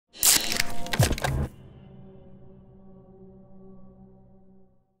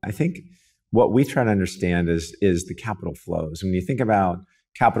I think what we try to understand is the capital flows. When you think about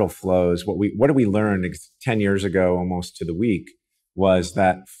capital flows, what did we learn 10 years ago, almost to the week, was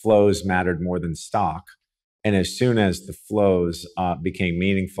that flows mattered more than stock. And as soon as the flows became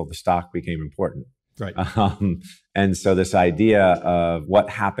meaningful, the stock became important. Right. And so this idea of what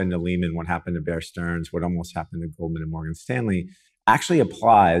happened to Lehman, what happened to Bear Stearns, what almost happened to Goldman and Morgan Stanley actually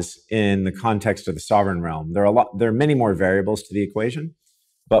applies in the context of the sovereign realm. There are many more variables to the equation,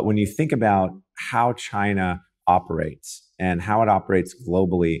 but when you think about how China operates and how it operates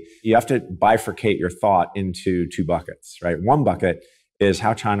globally, you have to bifurcate your thought into two buckets, right? One bucket is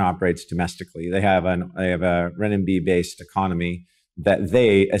how China operates domestically. They have a renminbi-based economy that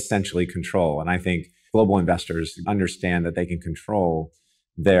they essentially control. And I think global investors understand that they can control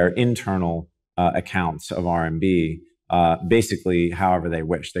their internal accounts of RMB basically however they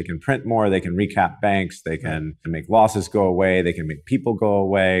wish. They can print more, they can recap banks, they can make losses go away, they can make people go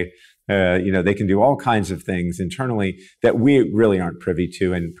away. They can do all kinds of things internally that we really aren't privy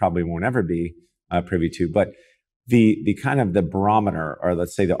to and probably won't ever be privy to. But the kind of the barometer, or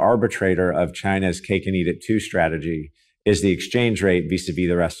let's say the arbitrator of China's cake and eat it too strategy, is the exchange rate vis-a-vis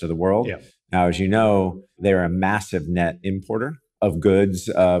the rest of the world. Yeah. Now, as you know, they're a massive net importer of goods,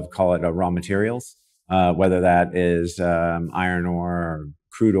 call it raw materials, whether that is iron ore or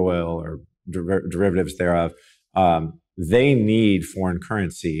crude oil or derivatives thereof. They need foreign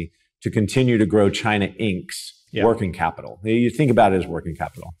currency to continue to grow China Inc.'s working capital. You think about it as working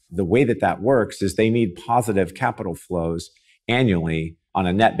capital. The way that works is they need positive capital flows annually on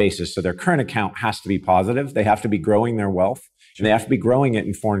a net basis. So their current account has to be positive. They have to be growing their wealth. And they have to be growing it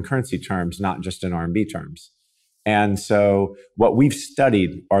in foreign currency terms, not just in RMB terms. And so what we've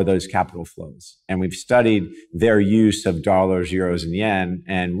studied are those capital flows. And we've studied their use of dollars, euros, and yen.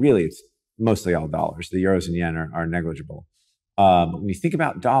 And really, it's mostly all dollars. The euros and yen are negligible. When you think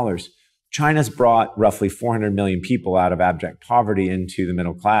about dollars, China's brought roughly 400 million people out of abject poverty into the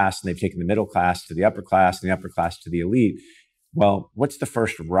middle class. And they've taken the middle class to the upper class and the upper class to the elite. Well, what's the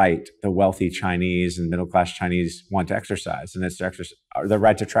first right the wealthy Chinese and middle-class Chinese want to exercise? And it's their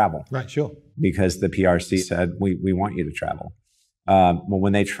right to travel. Right, sure. Because the PRC said, we want you to travel. Well,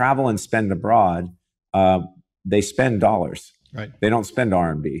 when they travel and spend abroad, they spend dollars. Right. They don't spend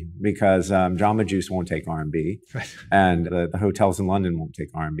RMB because Jamba Juice won't take RMB. Right. And the hotels in London won't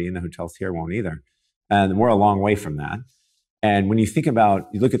take RMB, and the hotels here won't either. And we're a long way from that. And when you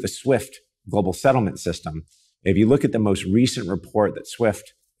look at the SWIFT global settlement system, if you look at the most recent report that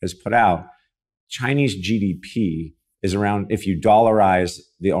SWIFT has put out, Chinese GDP is around, if you dollarize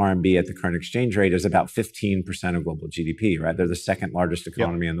the RMB at the current exchange rate, is about 15% of global GDP, right? They're the second largest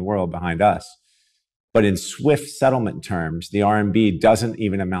economy in the world behind us. But in SWIFT settlement terms, the RMB doesn't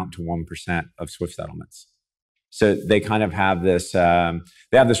even amount to 1% of SWIFT settlements. So they kind of have this, they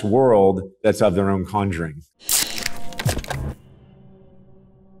have this world that's of their own conjuring.